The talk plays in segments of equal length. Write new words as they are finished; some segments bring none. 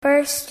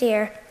first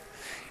year.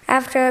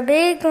 After a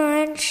big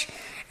lunch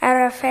at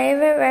our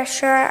favorite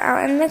restaurant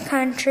out in the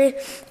country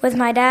with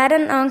my dad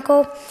and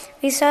uncle,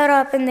 we sat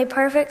up in the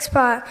perfect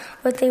spot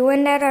with the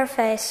wind at our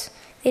face.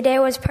 The day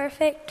was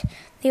perfect,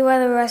 the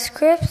weather was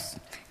crisp,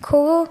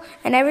 cool,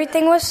 and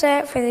everything was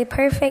set for the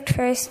perfect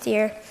first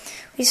year.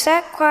 We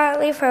sat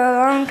quietly for a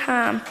long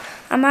time.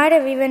 I might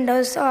have even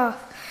dozed off.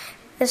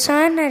 The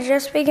sun had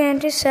just begun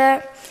to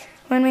set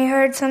when we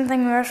heard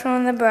something rustle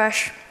in the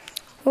brush.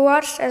 We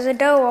watched as a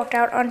doe walked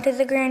out onto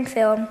the grain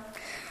field.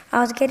 I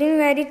was getting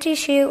ready to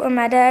shoot when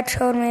my dad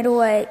told me to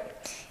wait.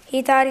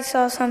 He thought he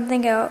saw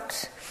something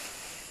else.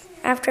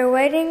 After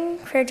waiting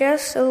for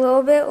just a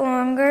little bit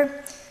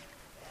longer,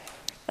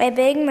 a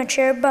big,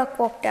 mature buck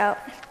walked out.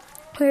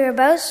 We were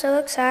both so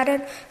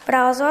excited, but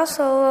I was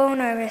also a little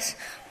nervous.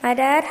 My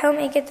dad helped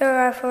me get the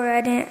rifle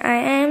ready. I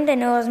aimed,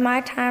 and it was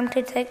my time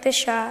to take the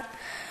shot.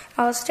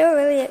 I was still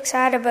really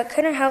excited, but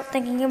couldn't help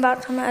thinking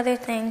about some other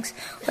things.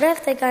 What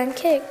if the gun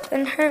kicked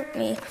and hurt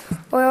me?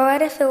 Or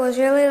what if it was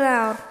really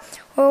loud?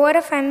 Or what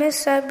if I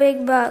missed that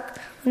big buck?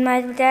 Would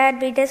my dad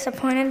be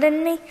disappointed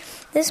in me?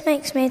 This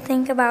makes me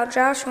think about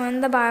Joshua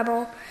in the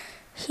Bible.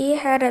 He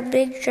had a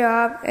big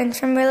job and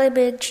some really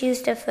big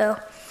shoes to fill.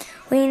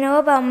 We know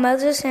about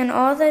Moses and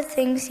all the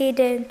things he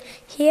did.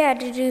 He had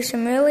to do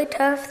some really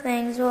tough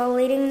things while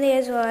leading the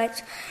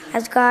Israelites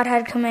as God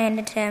had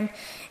commanded him.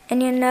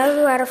 And you know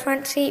who had a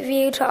front seat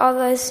view to all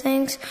those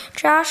things?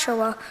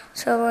 Joshua.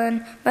 So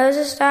when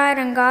Moses died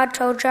and God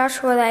told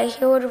Joshua that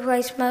he would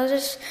replace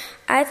Moses,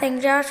 I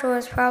think Joshua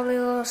was probably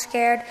a little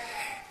scared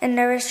and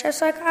nervous,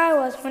 just like I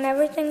was when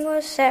everything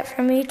was set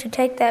for me to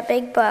take that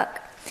big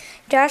buck.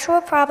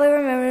 Joshua probably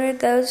remembered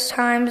those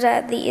times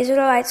that the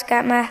Israelites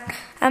got mad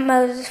at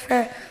Moses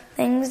for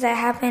things that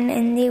happened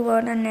in the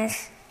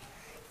wilderness,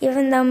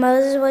 even though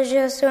Moses was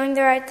just doing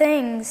the right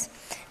things.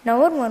 No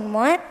one would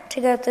want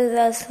to go through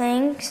those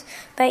things,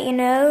 but you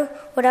know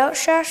what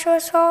else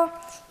Joshua saw?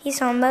 He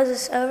saw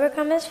Moses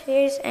overcome his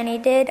fears, and he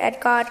did as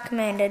God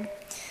commanded.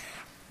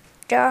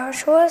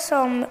 Joshua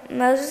saw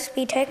Moses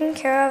be taken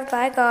care of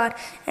by God,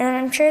 and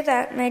I'm sure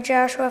that made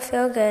Joshua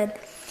feel good.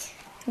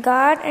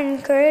 God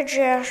encouraged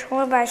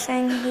Joshua by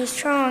saying be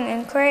strong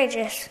and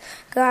courageous.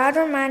 God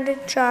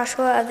reminded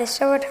Joshua of the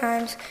several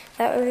times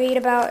that we read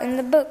about in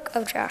the book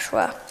of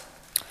Joshua.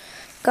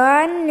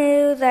 God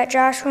knew that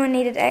Joshua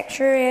needed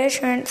extra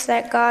reassurance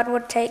that God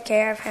would take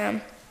care of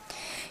him.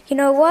 You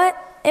know what?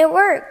 It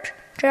worked.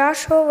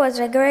 Joshua was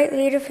a great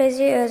leader for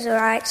the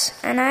Israelites,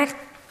 and I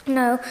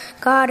know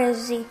God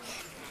is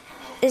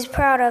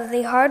proud of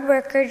the hard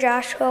worker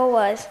Joshua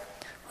was.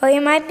 Well,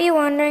 you might be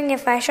wondering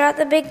if I shot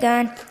the big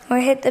gun or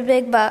hit the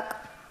big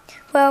buck.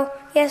 Well,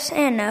 yes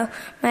and no.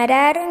 My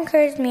dad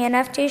encouraged me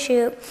enough to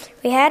shoot.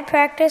 We had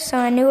practice, so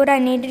I knew what I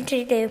needed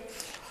to do,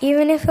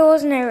 even if it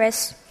was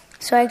nervous.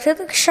 So I took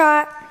the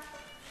shot,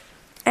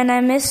 and I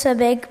missed a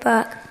big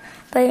buck.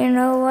 But you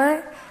know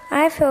what?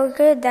 I feel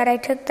good that I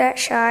took that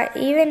shot,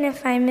 even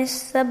if I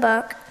missed the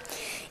buck.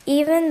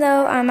 Even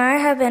though I might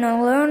have been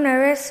a little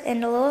nervous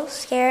and a little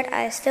scared,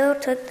 I still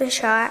took the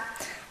shot.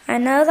 I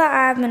know that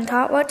I've been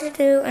taught what to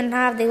do and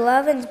have the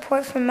love and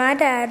support from my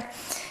dad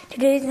to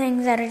do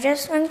things that are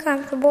just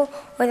uncomfortable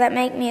or that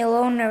make me a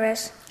little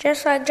nervous.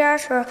 Just like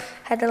Joshua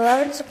had the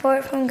love and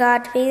support from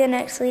God to be the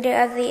next leader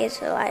of the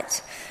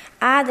Israelites.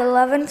 I had the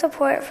love and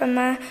support from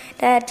my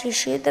dad to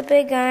shoot the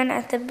big gun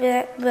at the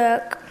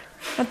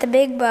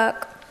big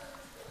buck.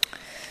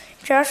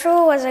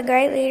 Joshua was a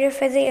great leader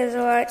for the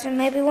Israelites, and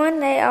maybe one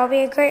day I'll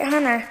be a great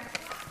hunter.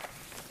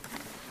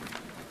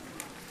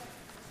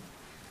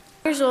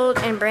 Years old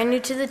and brand new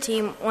to the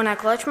team when I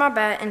clutched my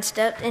bat and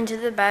stepped into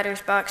the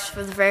batter's box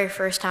for the very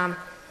first time.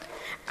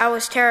 I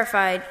was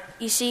terrified.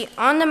 You see,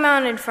 on the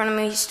mound in front of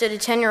me stood a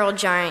 10-year-old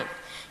giant.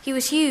 He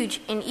was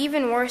huge, and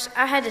even worse,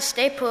 I had to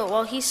stay put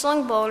while he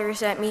slung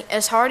boulders at me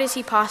as hard as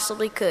he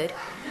possibly could.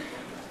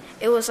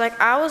 It was like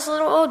I was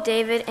little old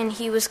David and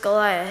he was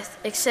Goliath,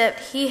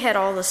 except he had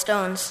all the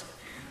stones.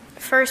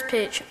 First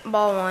pitch,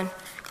 ball one.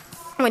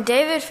 When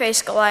David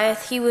faced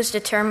Goliath, he was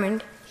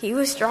determined. He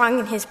was strong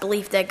in his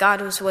belief that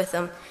God was with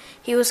him.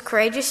 He was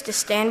courageous to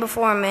stand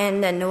before a man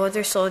that no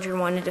other soldier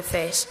wanted to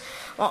face,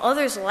 while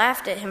others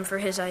laughed at him for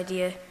his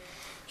idea.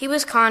 He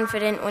was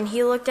confident when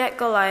he looked at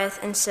Goliath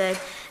and said,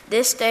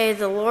 "This day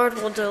the Lord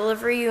will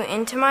deliver you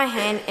into my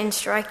hand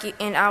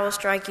and I will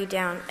strike you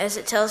down," as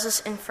it tells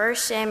us in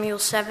 1 Samuel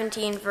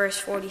 17, verse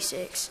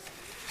 46.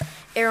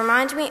 It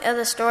reminds me of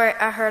the story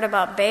I heard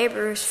about Babe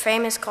Ruth's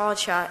famous called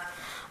shot.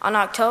 On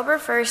October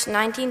 1st,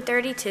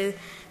 1932,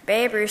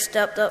 Babe Ruth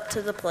stepped up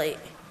to the plate.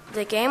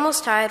 The game was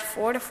tied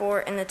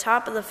 4-4 in the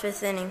top of the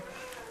fifth inning.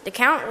 The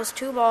count was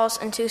 2 balls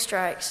and 2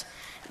 strikes.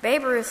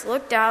 Babe Ruth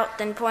looked out,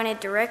 then pointed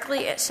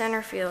directly at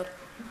center field.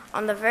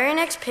 On the very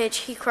next pitch,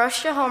 he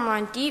crushed a home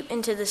run deep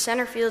into the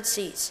center field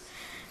seats.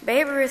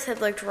 Babe Ruth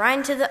had looked right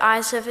into the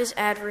eyes of his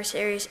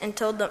adversaries and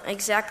told them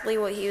exactly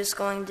what he was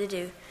going to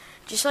do,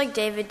 just like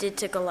David did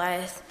to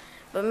Goliath.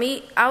 But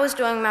me, I was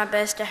doing my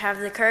best to have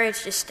the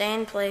courage to stay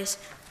in place,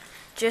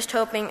 just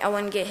hoping I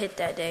wouldn't get hit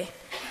that day.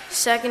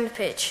 Second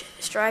pitch,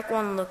 strike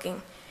one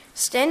looking.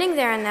 Standing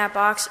there in that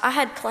box, I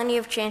had plenty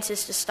of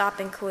chances to stop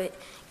and quit.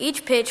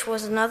 Each pitch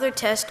was another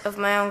test of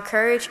my own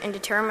courage and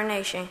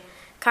determination,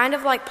 kind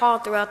of like Paul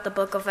throughout the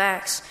book of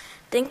Acts.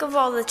 Think of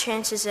all the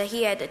chances that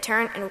he had to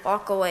turn and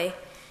walk away.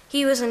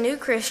 He was a new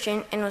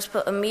Christian and was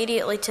put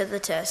immediately to the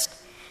test.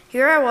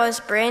 Here I was,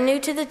 brand new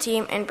to the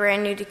team and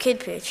brand new to kid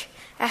pitch.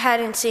 I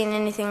hadn't seen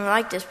anything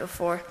like this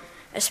before,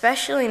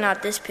 especially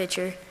not this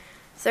pitcher.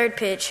 Third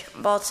pitch,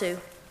 ball 2.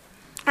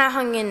 I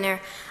hung in there.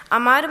 I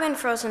might have been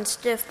frozen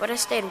stiff, but I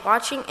stayed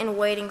watching and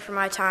waiting for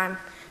my time.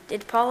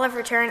 Did Paul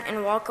ever turn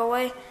and walk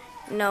away?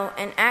 No.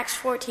 In Acts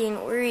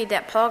 14, we read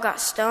that Paul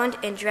got stoned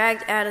and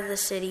dragged out of the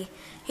city.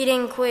 He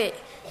didn't quit.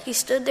 He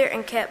stood there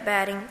and kept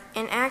batting.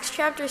 In Acts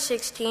chapter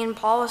 16,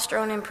 Paul was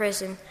thrown in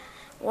prison.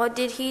 What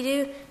did he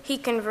do? He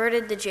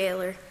converted the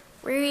jailer.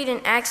 We read in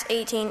Acts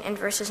 18 and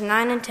verses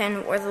 9 and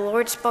 10 where the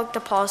Lord spoke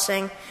to Paul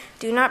saying,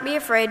 "Do not be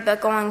afraid,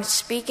 but go on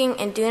speaking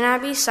and do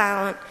not be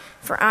silent,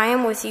 for I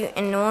am with you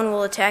and no one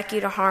will attack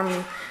you to harm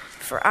you.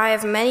 For I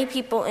have many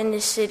people in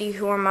this city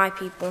who are my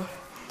people."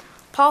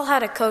 Paul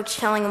had a coach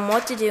telling him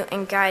what to do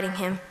and guiding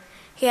him.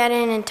 He had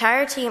an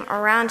entire team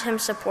around him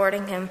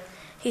supporting him.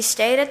 He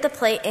stayed at the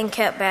plate and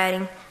kept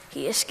batting.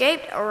 He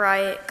escaped a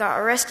riot, got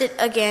arrested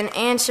again,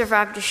 and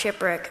survived a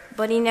shipwreck,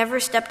 but he never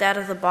stepped out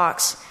of the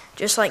box,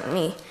 just like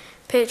me.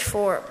 Pitch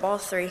 4, ball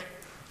 3.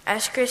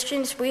 As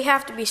Christians, we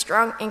have to be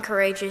strong and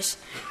courageous.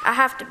 I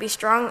have to be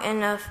strong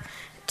enough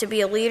to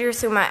be a leader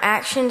through my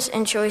actions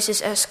and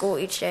choices at school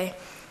each day.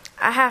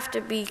 I have to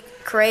be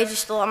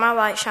courageous to let my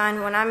light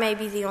shine when I may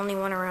be the only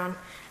one around.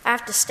 I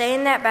have to stay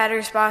in that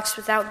batter's box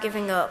without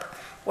giving up,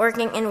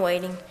 working and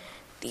waiting.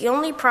 The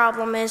only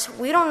problem is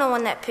we don't know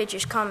when that pitch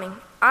is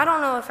coming. I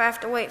don't know if I have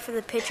to wait for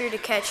the pitcher to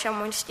catch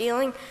someone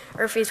stealing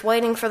or if he's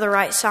waiting for the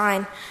right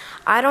sign.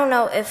 I don't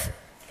know if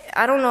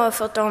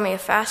he'll throw me a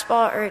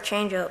fastball or a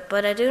changeup,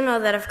 but I do know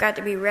that I've got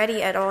to be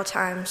ready at all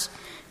times.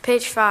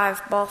 Pitch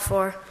 5, ball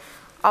 4.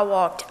 I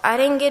walked. I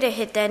didn't get a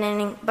hit that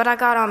inning, but I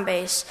got on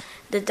base.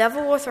 The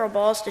devil will throw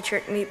balls to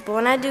trick me, but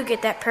when I do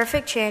get that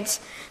perfect chance,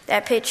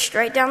 that pitch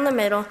straight down the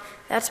middle,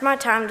 that's my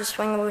time to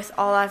swing with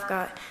all I've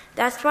got.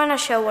 That's when I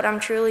show what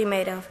I'm truly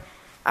made of.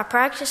 I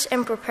practice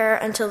and prepare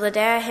until the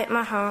day I hit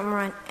my home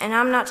run, and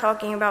I'm not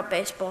talking about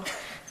baseball.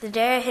 The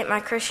day I hit my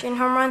Christian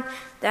home run,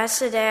 that's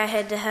the day I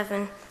head to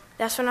heaven.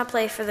 That's when I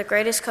play for the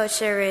greatest coach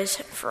there is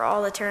for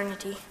all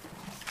eternity.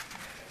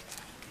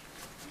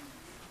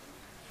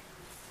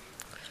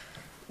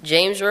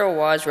 James Earl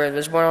Wadsworth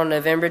was born on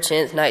November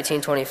 10,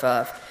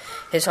 1925.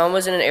 His home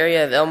was in an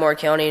area of Elmore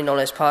County known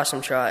as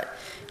Possum Trot,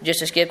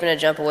 just a skip and a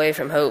jump away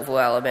from Hopeville,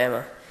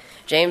 Alabama.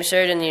 James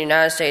served in the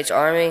United States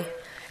Army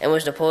and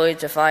was deployed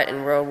to fight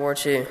in World War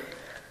II.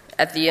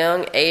 At the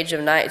young age of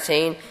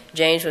 19,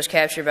 James was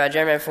captured by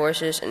German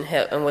forces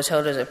and was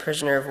held as a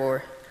prisoner of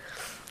war.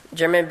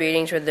 German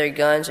beatings with their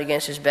guns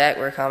against his back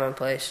were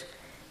commonplace.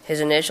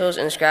 His initials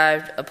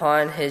inscribed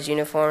upon his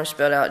uniform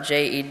spelled out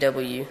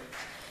JEW,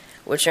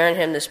 which earned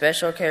him the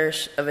special care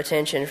of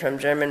attention from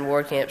German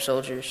war camp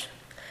soldiers.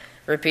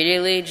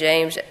 Repeatedly,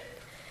 James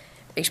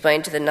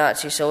explained to the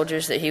Nazi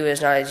soldiers that he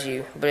was not a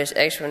Jew, but his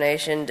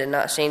explanation did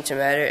not seem to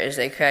matter as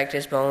they cracked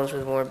his bones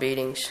with more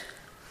beatings.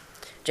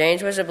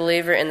 James was a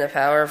believer in the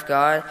power of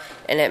God,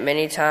 and at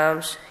many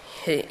times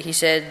he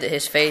said that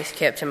his faith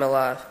kept him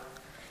alive.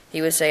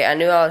 He would say, "I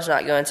knew I was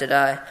not going to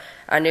die.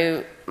 I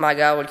knew my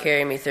God would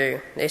carry me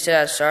through. They said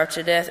I'd starve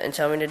to death and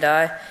tell me to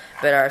die,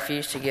 but I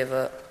refused to give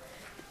up."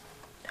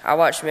 I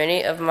watched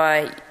many of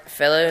my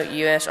fellow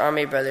U.S.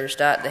 Army brothers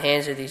die at the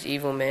hands of these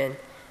evil men.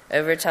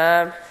 Over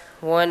time,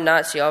 one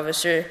Nazi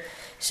officer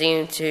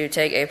seemed to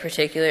take a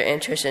particular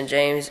interest in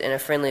James in a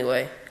friendly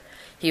way.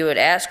 He would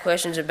ask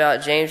questions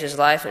about James's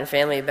life and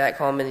family back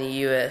home in the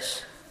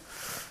U.S.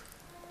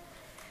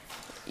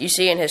 You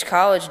see, in his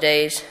college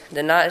days,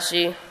 the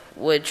Nazi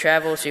would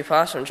travel to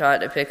Possum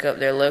Trot to pick up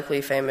their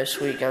locally famous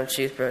sweet gum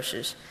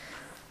toothbrushes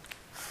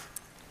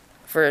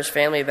for his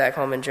family back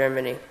home in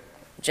Germany.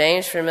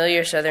 James'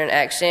 familiar Southern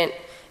accent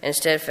and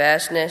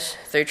steadfastness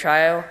through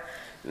trial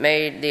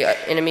made the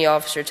enemy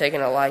officer take a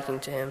liking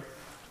to him.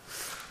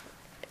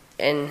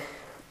 And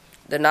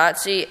the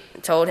Nazi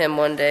told him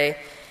one day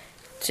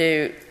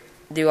to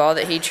do all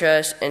that he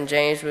trusts, and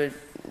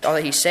all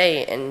that he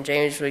say, and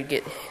James would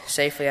get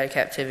safely out of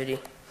captivity.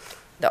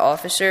 The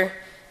officer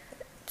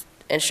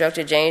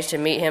instructed James to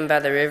meet him by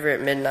the river at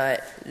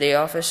midnight. The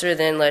officer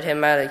then led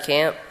him out of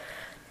camp,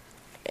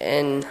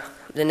 and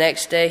the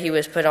next day he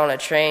was put on a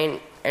train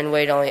and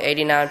weighed only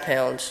 89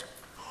 pounds.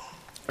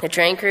 The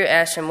train crew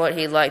asked him what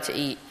he'd like to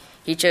eat.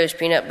 He chose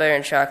peanut butter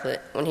and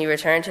chocolate. When he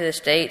returned to the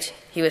States,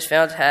 he was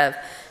found to have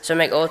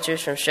stomach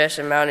ulcers from stress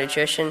and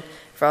malnutrition,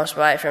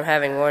 frostbite from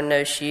having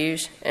worn-nosed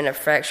shoes, and a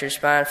fractured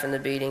spine from the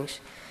beatings.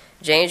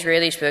 James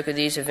rarely spoke of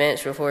these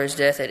events before his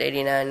death at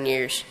 89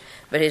 years,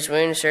 but his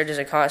wounds served as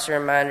a constant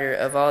reminder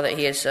of all that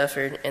he had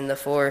suffered in the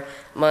 4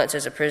 months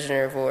as a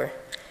prisoner of war.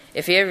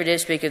 If he ever did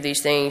speak of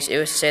these things, it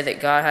was to say that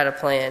God had a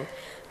plan.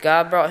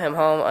 God brought him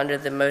home under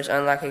the most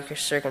unlikely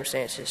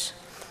circumstances.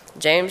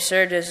 James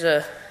served as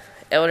an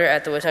elder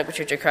at the Wetumpka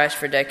Church of Christ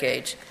for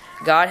decades.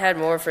 God had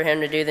more for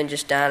him to do than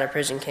just die in a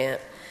prison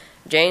camp.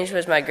 James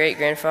was my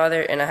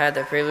great-grandfather, and I had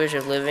the privilege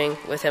of living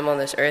with him on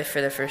this earth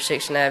for the first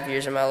 6.5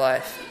 years of my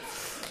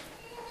life.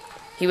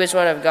 He was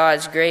one of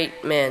God's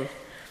great men.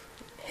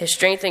 His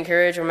strength and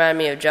courage remind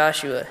me of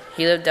Joshua.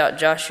 He lived out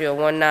Joshua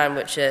 1:9,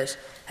 which says,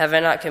 "Have I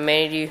not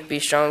commanded you? Be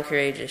strong and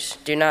courageous.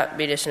 Do not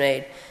be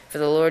dismayed, for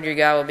the Lord your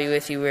God will be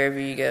with you wherever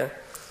you go."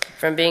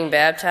 From being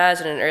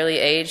baptized at an early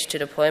age to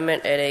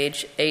deployment at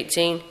age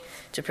 18,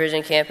 to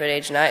prison camp at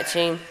age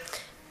 19,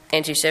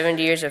 and to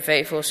 70 years of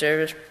faithful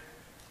service,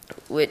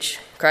 which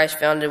Christ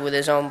founded with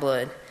his own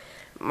blood.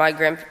 My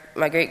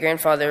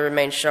great-grandfather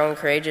remained strong and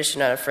courageous and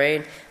not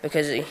afraid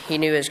because he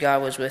knew his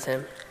God was with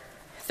him.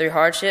 Through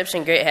hardships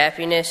and great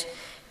happiness,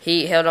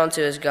 he held on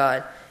to his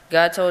God.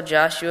 God told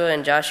Joshua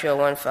in Joshua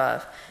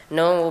 1:5,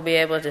 "No one will be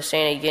able to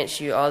stand against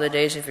you all the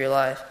days of your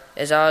life.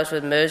 As I was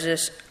with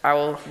Moses, I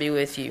will be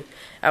with you.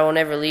 I will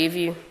never leave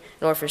you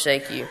nor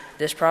forsake you."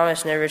 This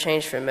promise never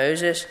changed for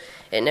Moses,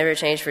 it never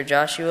changed for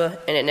Joshua,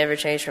 and it never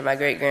changed for my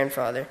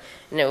great-grandfather.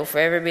 And it will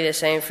forever be the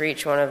same for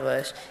each one of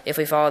us if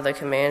we follow the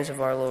commands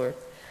of our Lord.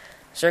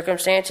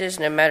 Circumstances,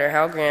 no matter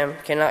how grim,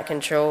 cannot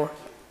control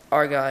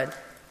our God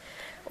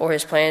or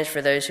his plans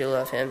for those who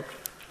love him.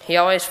 He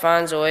always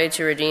finds a way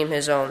to redeem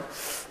his own.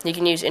 He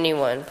can use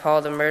anyone,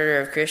 Paul the murderer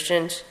of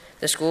Christians,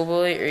 the school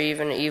bully, or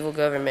even an evil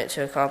government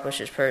to accomplish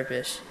his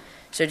purpose.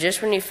 So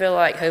just when you feel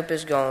like hope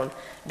is gone,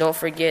 don't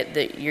forget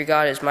that your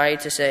God is mighty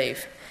to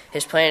save.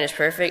 His plan is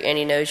perfect, and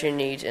he knows your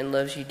needs and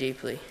loves you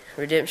deeply.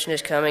 Redemption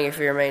is coming if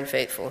we remain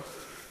faithful.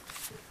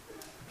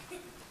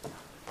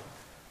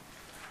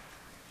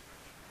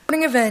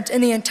 Sporting event in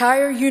the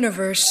entire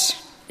universe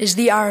is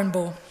the Iron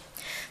Bowl,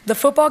 the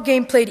football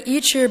game played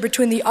each year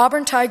between the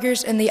Auburn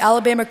Tigers and the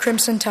Alabama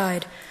Crimson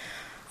Tide.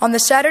 On the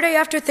Saturday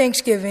after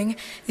Thanksgiving,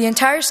 the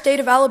entire state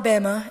of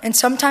Alabama, and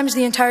sometimes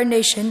the entire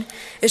nation,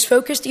 is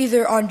focused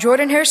either on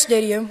Jordan-Hare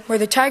Stadium, where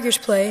the Tigers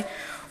play,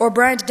 or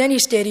Bryant-Denny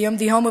Stadium,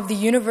 the home of the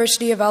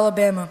University of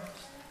Alabama.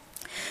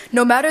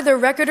 No matter their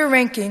record or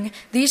ranking,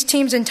 these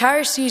teams'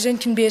 entire season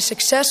can be a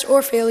success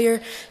or failure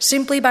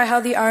simply by how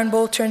the Iron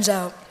Bowl turns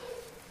out.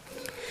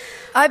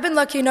 I've been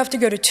lucky enough to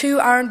go to 2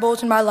 Iron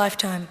Bowls in my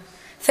lifetime.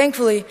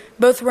 Thankfully,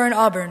 both were in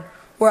Auburn,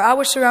 where I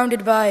was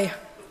surrounded by,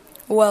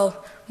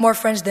 well, more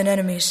friends than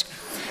enemies.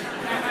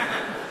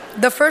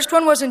 The first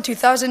one was in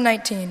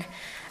 2019.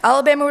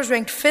 Alabama was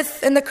ranked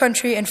 5th in the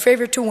country and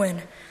favored to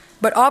win,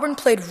 but Auburn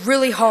played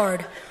really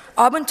hard.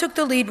 Auburn took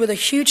the lead with a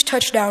huge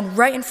touchdown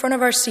right in front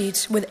of our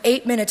seats with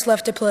 8 minutes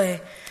left to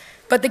play.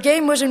 But the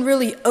game wasn't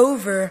really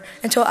over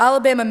until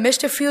Alabama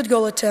missed a field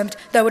goal attempt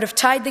that would have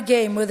tied the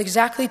game with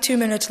exactly 2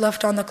 minutes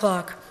left on the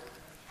clock.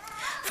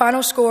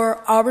 Final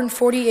score, Auburn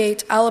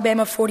 48,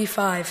 Alabama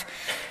 45.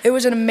 It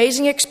was an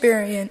amazing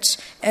experience,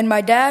 and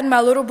my dad,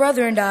 my little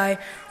brother, and I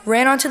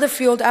ran onto the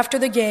field after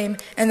the game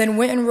and then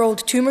went and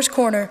rolled Toomer's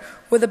Corner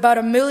with about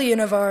 1 million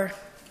of our,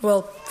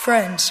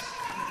 friends.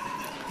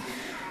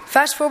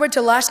 Fast forward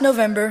to last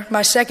November,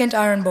 my second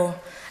Iron Bowl.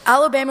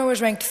 Alabama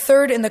was ranked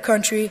 3rd in the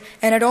country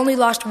and had only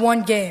lost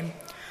 1 game.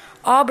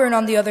 Auburn,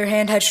 on the other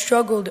hand, had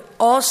struggled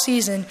all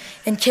season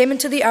and came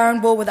into the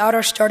Iron Bowl without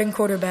our starting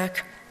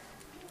quarterback.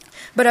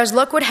 But as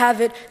luck would have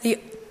it,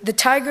 the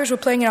Tigers were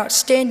playing an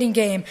outstanding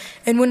game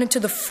and went into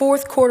the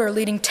 4th quarter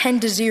leading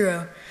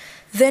 10-0.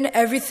 Then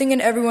everything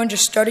and everyone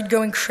just started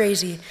going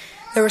crazy.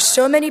 There were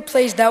so many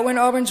plays that went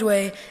Auburn's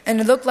way,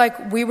 and it looked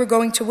like we were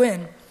going to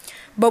win.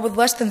 But with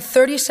less than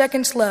 30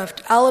 seconds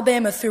left,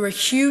 Alabama threw a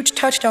huge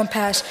touchdown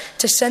pass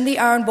to send the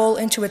Iron Bowl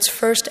into its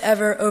first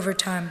ever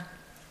overtime.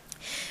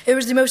 It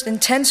was the most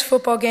intense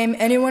football game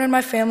anyone in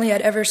my family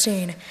had ever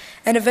seen,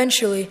 and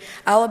eventually,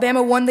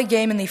 Alabama won the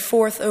game in the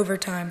 4th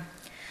overtime.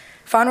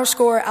 Final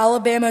score,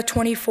 Alabama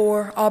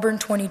 24, Auburn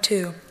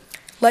 22.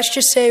 Let's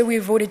just say we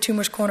avoided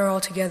Toomer's Corner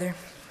altogether.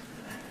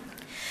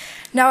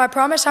 Now, I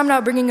promise I'm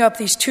not bringing up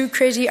these 2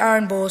 crazy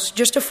Iron Bowls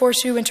just to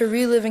force you into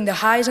reliving the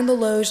highs and the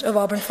lows of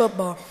Auburn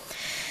football.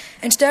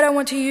 Instead, I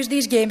want to use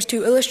these games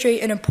to illustrate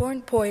an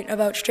important point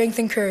about strength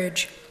and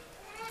courage.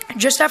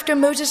 Just after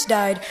Moses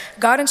died,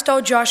 God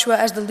installed Joshua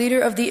as the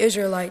leader of the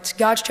Israelites,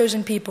 God's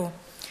chosen people.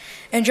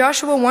 In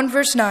Joshua 1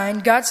 verse 9,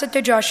 God said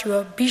to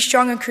Joshua, "Be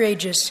strong and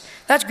courageous."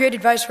 That's great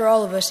advice for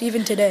all of us,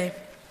 even today.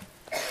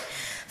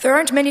 There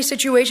aren't many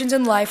situations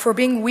in life where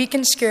being weak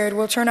and scared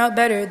will turn out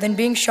better than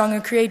being strong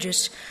and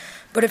courageous.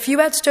 But if you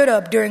had stood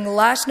up during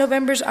last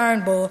November's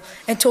Iron Bowl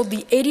and told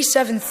the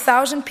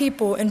 87,000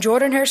 people in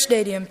Jordan-Hare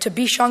Stadium to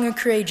be strong and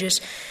courageous,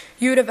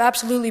 you would have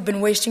absolutely been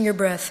wasting your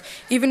breath,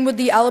 even with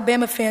the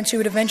Alabama fans who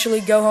would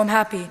eventually go home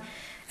happy.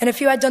 And if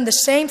you had done the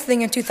same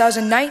thing in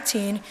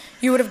 2019,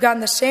 you would have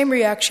gotten the same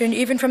reaction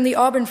even from the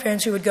Auburn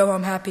fans who would go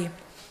home happy.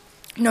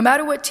 No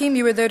matter what team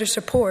you were there to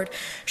support,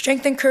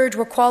 strength and courage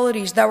were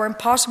qualities that were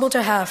impossible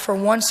to have for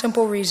one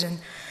simple reason.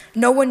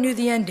 No one knew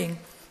the ending.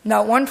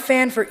 Not one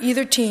fan for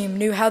either team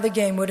knew how the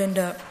game would end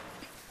up.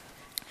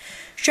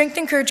 Strength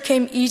and courage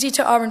came easy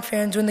to Auburn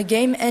fans when the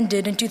game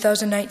ended in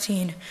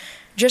 2019,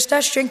 just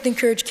as strength and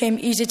courage came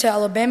easy to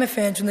Alabama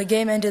fans when the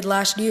game ended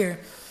last year.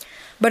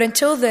 But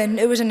until then,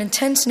 it was an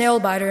intense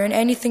nail-biter and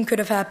anything could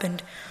have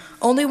happened.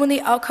 Only when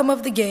the outcome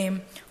of the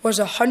game was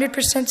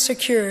 100%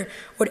 secure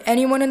would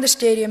anyone in the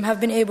stadium have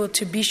been able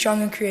to be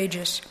strong and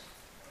courageous.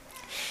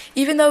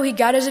 Even though he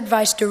got his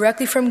advice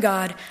directly from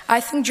God, I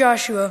think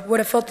Joshua would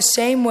have felt the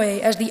same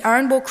way as the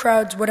Iron Bowl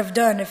crowds would have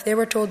done if they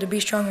were told to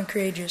be strong and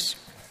courageous.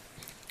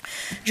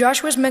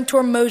 Joshua's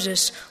mentor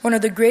Moses, one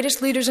of the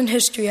greatest leaders in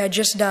history, had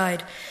just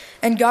died,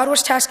 and God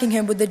was tasking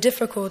him with the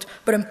difficult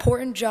but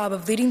important job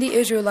of leading the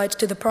Israelites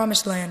to the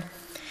Promised Land.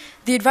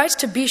 The advice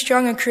to be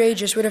strong and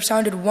courageous would have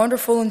sounded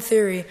wonderful in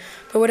theory,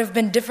 but would have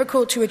been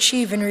difficult to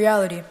achieve in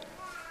reality.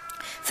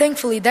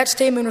 Thankfully, that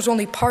statement was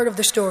only part of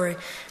the story,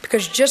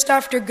 because just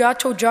after God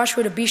told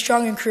Joshua to be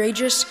strong and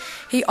courageous,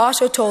 he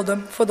also told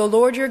him, "For the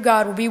Lord your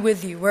God will be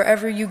with you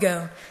wherever you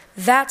go."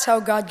 That's how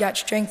God got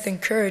strength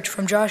and courage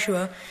from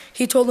Joshua.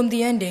 He told him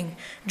the ending.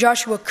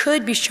 Joshua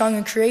could be strong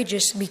and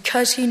courageous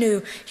because he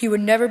knew he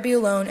would never be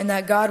alone and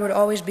that God would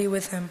always be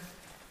with him.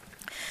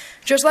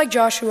 Just like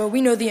Joshua, we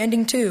know the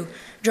ending too.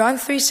 John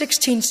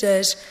 3:16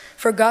 says,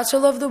 "For God so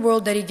loved the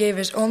world that he gave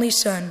his only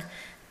Son,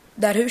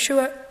 that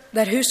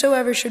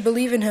whosoever should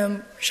believe in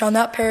him shall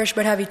not perish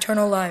but have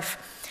eternal life."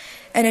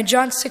 And in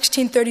John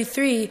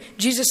 16:33,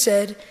 Jesus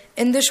said,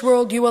 "In this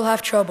world you will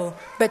have trouble,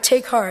 but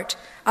take heart,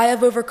 I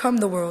have overcome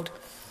the world."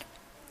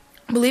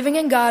 Believing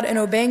in God and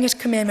obeying his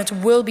commandments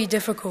will be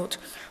difficult,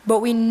 but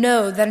we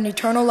know that an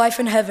eternal life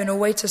in heaven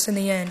awaits us in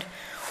the end.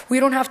 We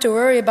don't have to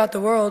worry about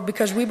the world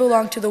because we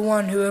belong to the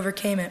one who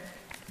overcame it.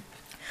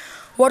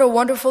 What a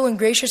wonderful and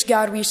gracious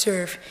God we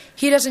serve.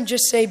 He doesn't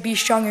just say, "Be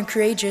strong and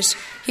courageous."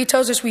 He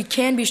tells us we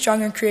can be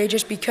strong and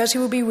courageous because he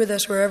will be with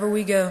us wherever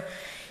we go.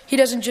 He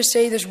doesn't just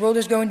say this world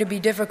is going to be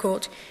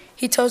difficult.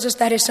 He tells us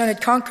that his Son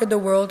had conquered the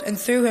world, and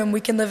through him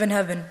we can live in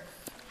heaven.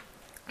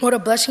 What a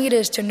blessing it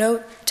is to know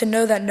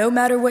that no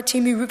matter what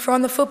team you root for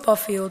on the football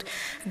field,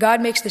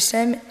 God makes the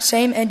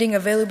same ending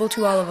available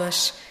to all of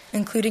us,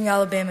 including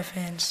Alabama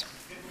fans.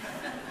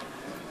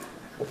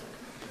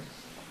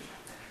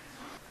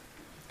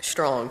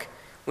 Strong.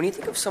 When you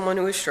think of someone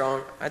who is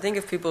strong, I think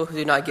of people who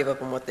do not give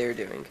up on what they are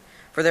doing,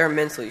 for they are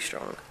mentally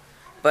strong.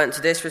 But in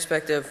today's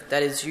perspective,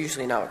 that is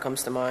usually not what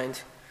comes to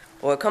mind.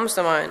 What comes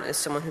to mind is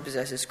someone who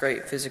possesses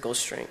great physical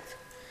strength.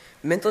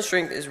 Mental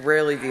strength is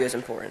rarely viewed as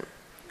important.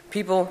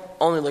 People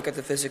only look at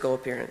the physical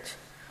appearance.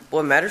 But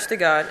what matters to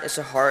God is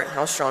the heart and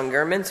how strong you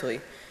are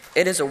mentally.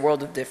 It is a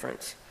world of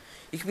difference.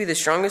 You can be the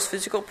strongest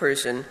physical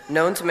person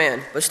known to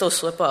man, but still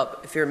slip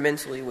up if you're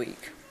mentally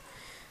weak.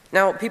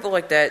 Now, people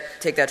like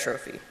that take that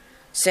trophy.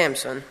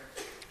 Samson.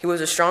 He was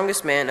the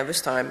strongest man of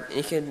his time, and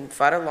he could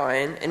fight a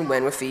lion and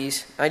win with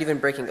ease, not even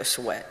breaking a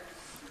sweat.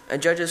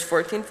 And Judges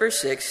 14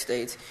 verse 6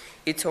 states,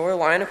 "He tore a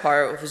lion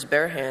apart with his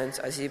bare hands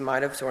as he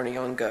might have torn a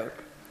young goat."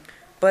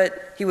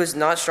 But he was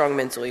not strong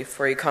mentally,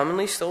 for he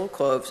commonly stole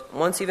clothes,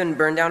 once even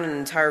burned down an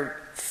entire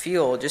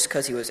field just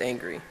because he was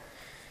angry.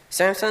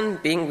 Samson,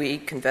 being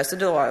weak, confessed to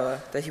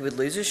Delilah that he would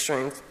lose his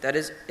strength, that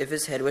is, if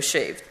his head was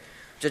shaved.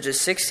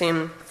 Judges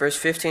 16, verse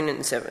 15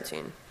 and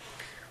 17.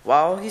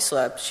 While he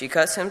slept, she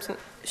cut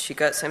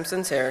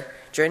Samson's hair,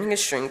 draining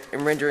his strength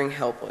and rendering him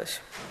helpless.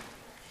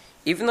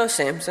 Even though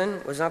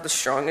Samson was not the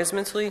strongest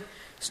mentally,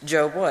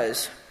 Job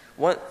was.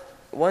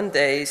 One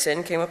day,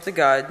 Satan came up to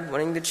God,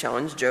 wanting to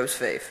challenge Job's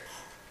faith.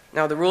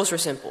 Now, the rules were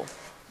simple.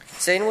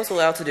 Satan was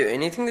allowed to do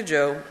anything to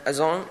Job as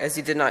long as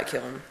he did not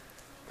kill him.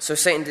 So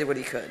Satan did what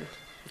he could.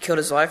 He killed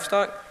his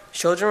livestock,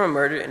 children were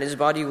murdered, and his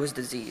body was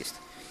diseased.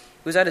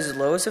 He was at his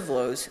lowest of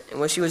lows, in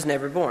which he was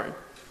never born.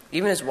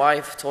 Even his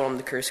wife told him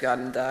to curse God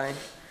and die.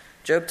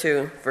 Job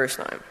 2, verse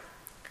 9.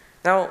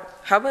 Now,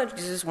 how about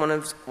Jesus, one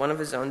of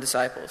his own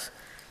disciples?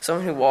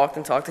 Someone who walked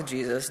and talked to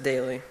Jesus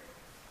daily.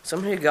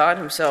 Someone who God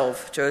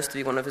himself chose to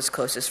be one of his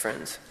closest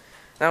friends.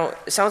 Now,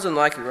 it sounds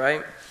unlikely,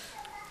 right?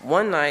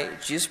 One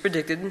night, Jesus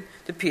predicted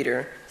to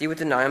Peter that he would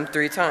deny him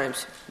 3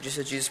 times. Just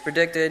as Jesus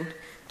predicted,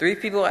 3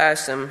 people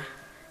asked him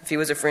if he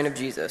was a friend of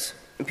Jesus,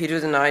 and Peter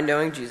denied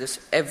knowing Jesus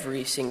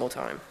every single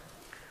time.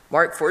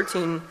 Mark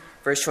 14,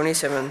 verse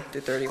 27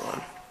 through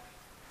 31.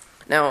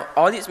 Now,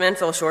 all these men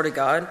fell short of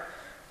God,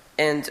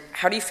 and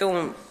how do you feel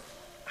when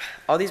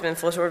all these men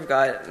fell short of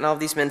God, and all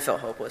these men felt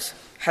hopeless?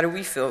 How do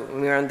we feel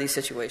when we are in these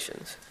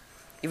situations?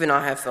 Even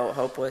I have felt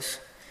hopeless.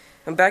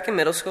 And back in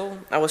middle school,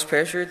 I was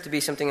pressured to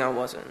be something I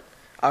wasn't.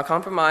 I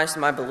compromised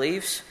my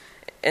beliefs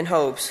and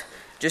hopes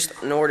just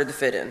in order to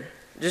fit in.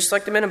 Just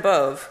like the men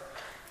above,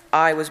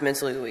 I was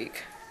mentally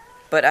weak.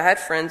 But I had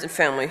friends and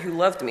family who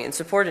loved me and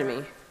supported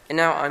me, and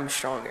now I'm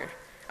stronger.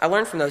 I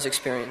learned from those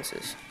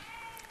experiences.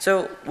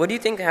 So, what do you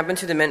think happened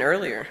to the men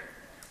earlier?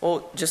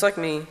 Well, just like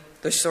me,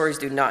 their stories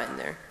do not end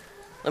there.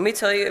 Let me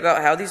tell you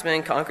about how these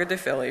men conquered their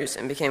failures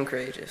and became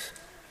courageous.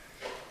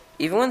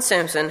 Even when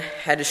Samson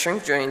had his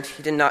strength drained,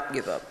 he did not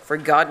give up, for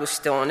God was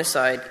still on his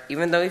side,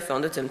 even though he fell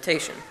into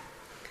temptation.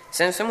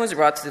 Samson was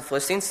brought to the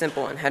Philistine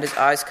temple and had his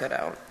eyes cut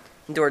out,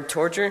 endured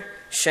torture,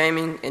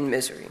 shaming, and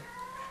misery.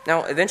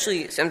 Now,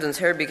 eventually, Samson's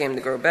hair began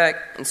to grow back,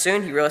 and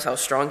soon he realized how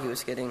strong he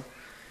was getting.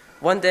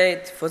 One day,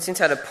 the Philistines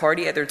had a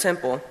party at their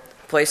temple,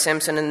 placed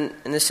Samson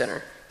in the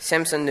center.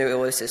 Samson knew it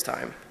was his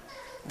time.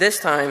 This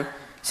time,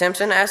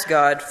 Samson asked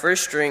God for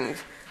his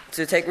strength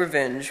to take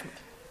revenge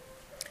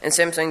and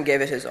Samson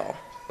gave it his all.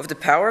 With the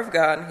power of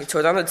God, he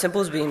tore down the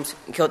temple's beams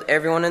and killed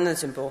everyone in the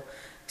temple,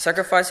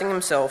 sacrificing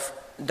himself,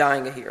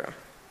 dying a hero.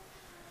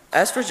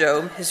 As for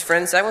Job, his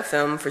friends sat with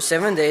him for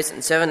 7 days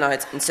and 7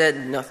 nights and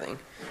said nothing,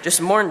 just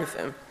mourned with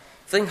him,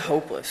 feeling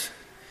hopeless.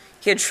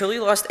 He had truly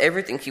lost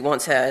everything he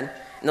once had,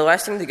 and the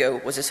last thing to go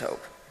was his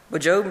hope.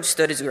 But Job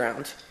stood his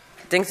ground.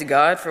 He thanked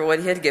God for what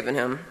he had given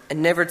him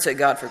and never took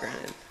God for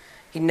granted.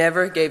 He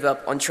never gave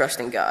up on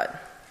trusting God.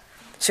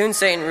 Soon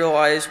Satan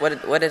realized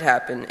what had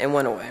happened and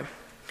went away.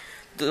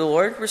 The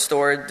Lord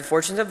restored the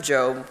fortunes of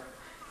Job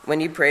when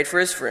he prayed for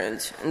his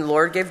friends, and the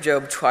Lord gave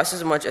Job twice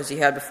as much as he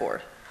had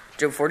before.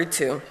 Job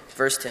 42,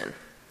 verse 10.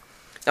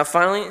 Now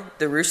finally,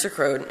 the rooster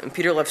crowed, and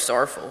Peter left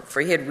sorrowful,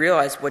 for he had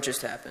realized what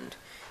just happened.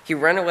 He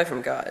ran away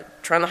from God,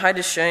 trying to hide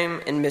his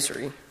shame and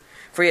misery,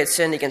 for he had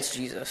sinned against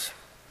Jesus.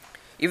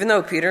 Even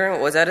though Peter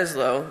was at his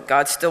low,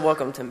 God still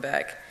welcomed him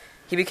back.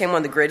 He became one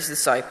of the greatest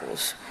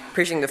disciples,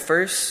 preaching the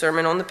first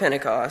sermon on the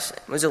Pentecost,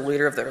 and was a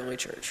leader of the early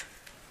church.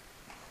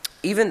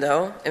 Even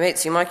though it may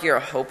seem like you are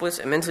hopeless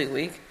and mentally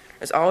weak,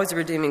 there's always a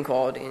redeeming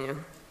quality in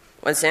you.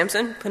 When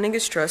Samson, putting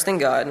his trust in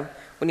God,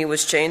 when he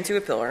was chained to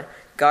a pillar,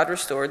 God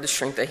restored the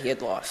strength that he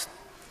had lost.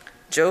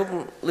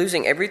 Job,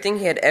 losing everything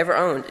he had ever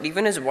owned, and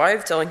even his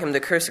wife telling him to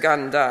curse God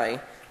and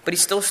die, but he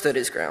still stood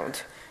his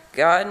ground.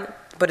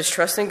 But his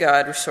trust in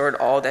God restored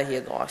all that he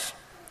had lost.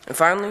 And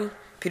finally,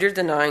 Peter,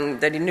 denying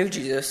that he knew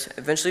Jesus,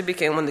 eventually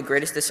became one of the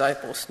greatest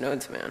disciples known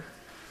to man.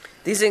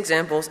 These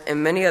examples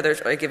and many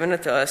others are given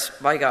to us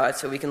by God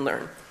so we can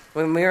learn.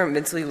 When we are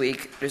mentally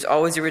weak, there's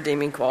always a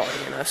redeeming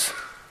quality in us.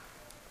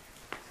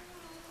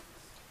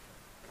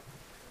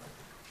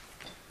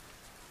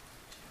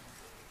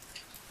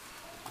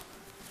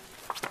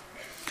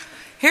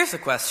 Here's a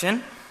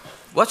question.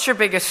 What's your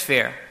biggest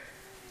fear?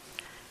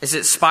 Is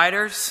it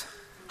spiders,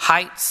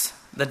 heights,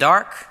 the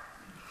dark,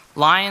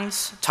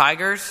 lions,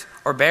 tigers,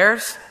 or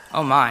bears?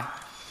 Oh my.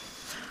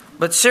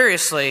 But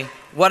seriously,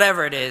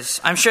 whatever it is,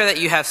 I'm sure that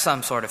you have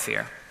some sort of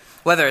fear,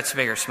 whether it's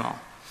big or small.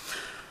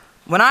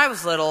 When I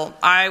was little,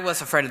 I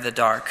was afraid of the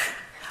dark.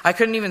 I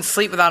couldn't even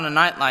sleep without a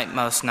nightlight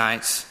most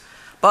nights.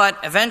 But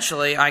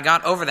eventually, I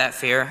got over that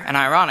fear, and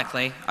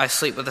ironically, I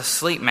sleep with a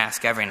sleep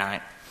mask every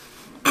night.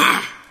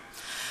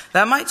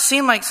 That might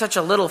seem like such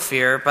a little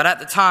fear, but at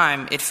the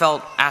time, it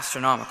felt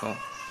astronomical.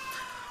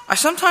 I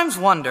sometimes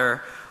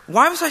wonder,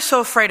 why was I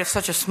so afraid of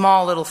such a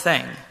small little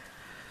thing?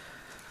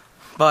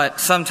 But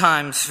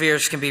sometimes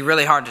fears can be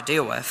really hard to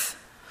deal with.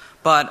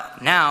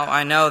 But now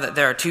I know that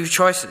there are two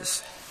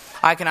choices.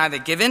 I can either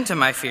give in to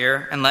my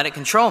fear and let it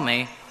control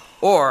me,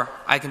 or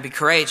I can be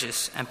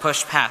courageous and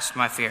push past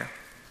my fear.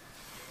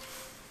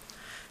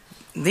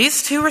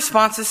 These two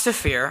responses to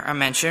fear are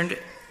mentioned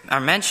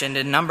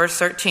in Numbers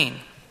 13.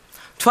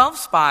 12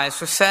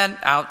 spies were sent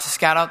out to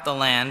scout out the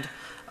land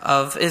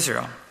of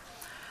Israel.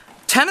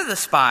 10 of the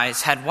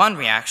spies had one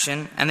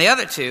reaction, and the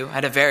other 2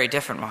 had a very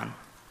different one.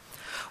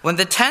 When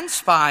the 10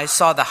 spies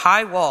saw the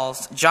high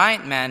walls,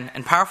 giant men,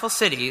 and powerful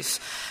cities,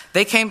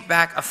 they came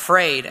back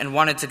afraid and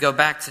wanted to go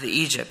back to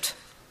Egypt.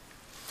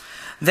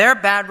 Their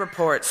bad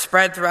report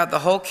spread throughout the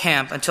whole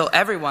camp until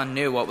everyone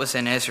knew what was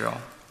in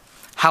Israel.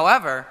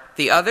 However,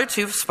 the other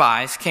 2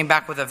 spies came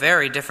back with a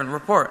very different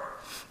report.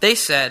 They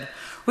said,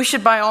 "We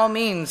should by all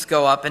means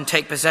go up and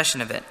take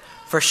possession of it,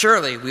 for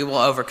surely we will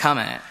overcome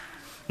it."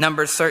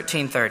 Numbers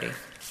 13:30.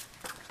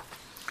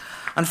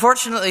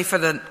 Unfortunately for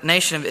the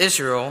nation of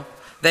Israel,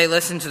 they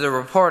listened to the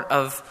report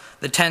of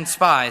the 10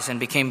 spies and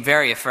became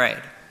very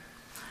afraid.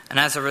 And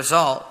as a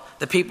result,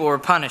 the people were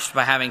punished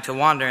by having to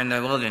wander in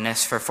the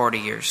wilderness for 40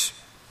 years.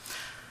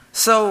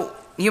 So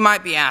you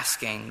might be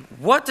asking,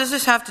 what does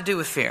this have to do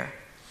with fear?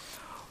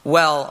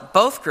 Well,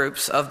 both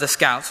groups of the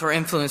scouts were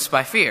influenced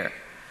by fear.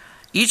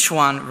 Each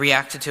one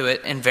reacted to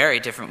it in very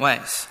different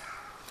ways.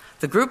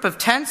 The group of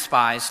 10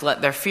 spies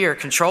let their fear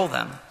control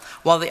them,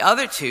 while the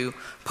other 2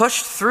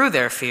 pushed through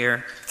their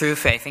fear through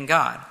faith in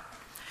God.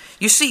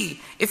 You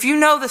see, if you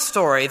know the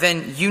story,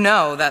 then you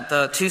know that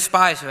the 2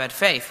 spies who had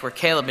faith were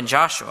Caleb and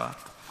Joshua.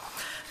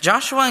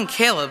 Joshua and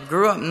Caleb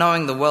grew up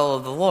knowing the will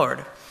of the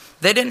Lord.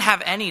 They didn't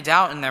have any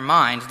doubt in their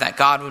mind that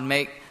God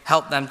would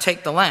help them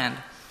take the land.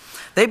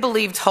 They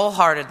believed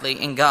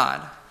wholeheartedly in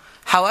God.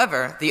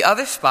 However, the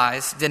other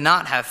spies did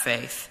not have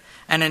faith,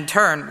 and in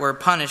turn were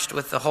punished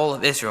with the whole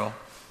of Israel.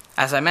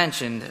 As I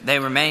mentioned, they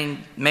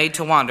remained made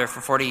to wander for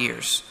 40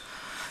 years.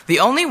 The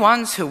only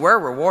ones who were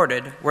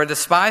rewarded were the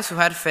spies who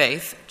had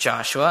faith,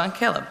 Joshua and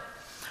Caleb.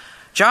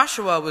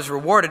 Joshua was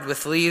rewarded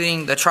with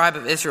leading the tribe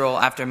of Israel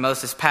after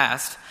Moses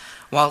passed,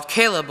 while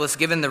Caleb was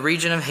given the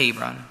region of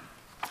Hebron.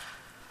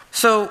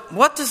 So,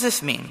 what does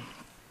this mean?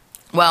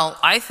 Well,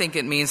 I think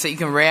it means that you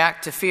can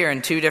react to fear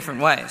in 2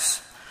 different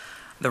ways.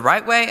 The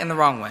right way and the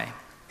wrong way.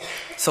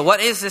 So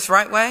what is this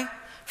right way?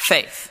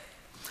 Faith.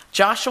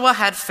 Joshua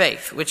had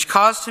faith, which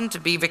caused him to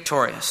be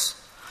victorious.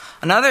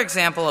 Another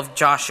example of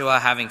Joshua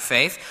having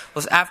faith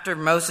was after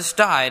Moses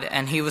died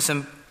and he was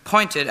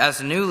appointed as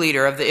the new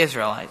leader of the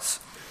Israelites.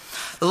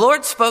 The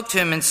Lord spoke to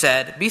him and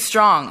said, "Be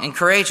strong and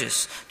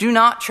courageous. Do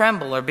not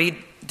tremble or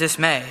be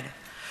dismayed.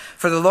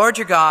 For the Lord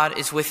your God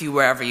is with you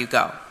wherever you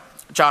go."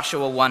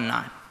 Joshua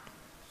 1:9.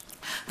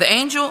 The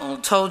angel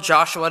told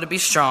Joshua to be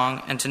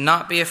strong and to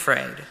not be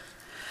afraid.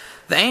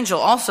 The angel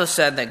also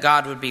said that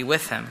God would be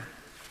with him.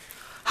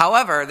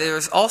 However, there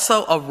is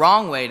also a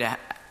wrong way to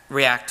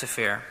react to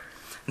fear,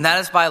 and that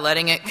is by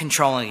letting it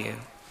control you.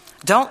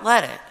 Don't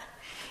let it.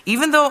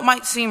 Even though it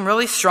might seem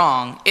really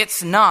strong,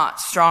 it's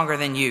not stronger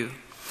than you.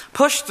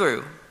 Push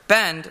through,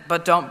 bend,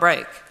 but don't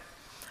break.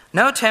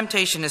 No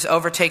temptation has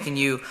overtaken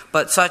you,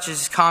 but such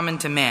is common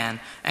to man,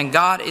 and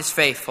God is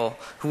faithful,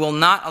 who will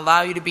not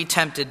allow you to be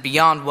tempted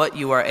beyond what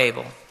you are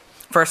able.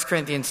 1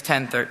 Corinthians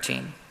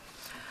 10:13.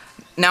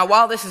 Now,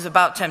 while this is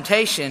about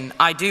temptation,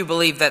 I do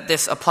believe that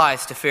this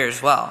applies to fear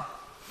as well.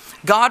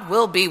 God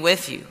will be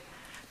with you.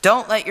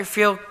 Don't let your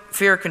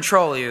fear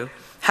control you.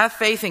 Have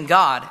faith in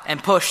God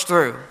and push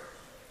through.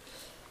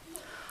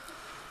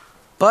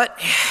 But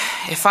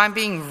if I'm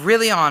being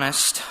really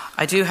honest,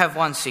 I do have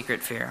one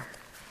secret fear.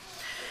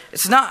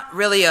 It's not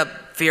really a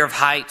fear of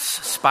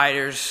heights,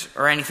 spiders,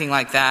 or anything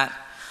like that,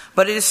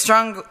 but it is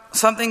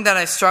something that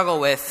I struggle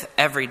with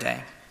every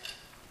day.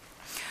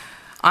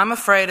 I'm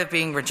afraid of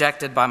being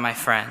rejected by my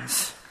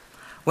friends.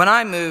 When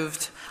I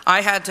moved,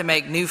 I had to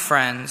make new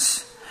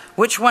friends,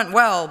 which went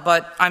well,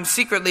 but I'm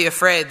secretly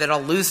afraid that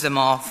I'll lose them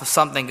all if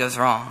something goes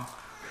wrong.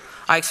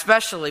 I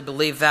especially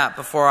believed that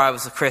before I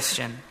was a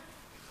Christian.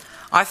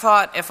 I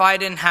thought if I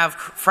didn't have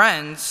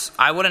friends,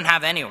 I wouldn't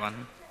have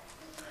anyone.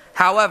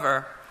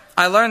 However,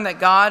 I learned that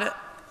God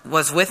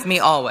was with me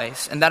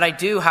always, and that I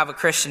do have a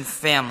Christian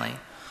family.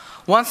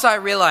 Once I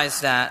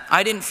realized that,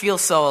 I didn't feel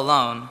so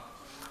alone.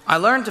 I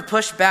learned to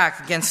push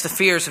back against the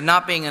fears of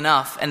not being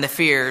enough and the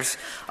fears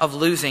of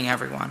losing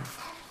everyone.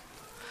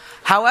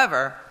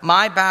 However,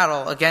 my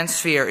battle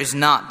against fear is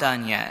not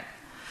done yet.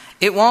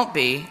 It won't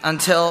be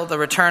until the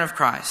return of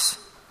Christ.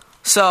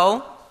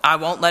 So, I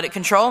won't let it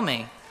control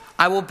me.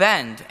 I will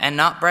bend and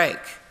not break.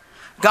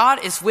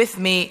 God is with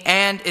me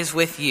and is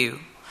with you.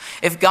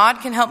 If God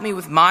can help me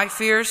with my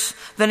fears,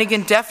 then He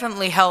can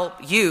definitely help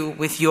you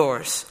with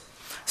yours.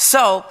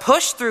 So,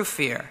 push through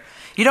fear.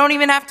 You don't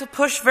even have to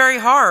push very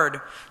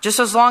hard, just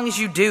as long as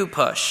you do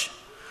push.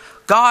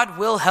 God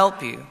will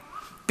help you.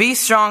 Be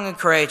strong and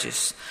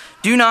courageous.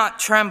 Do not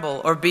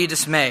tremble or be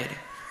dismayed,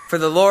 for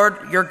the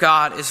Lord your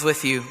God is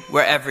with you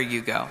wherever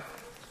you go.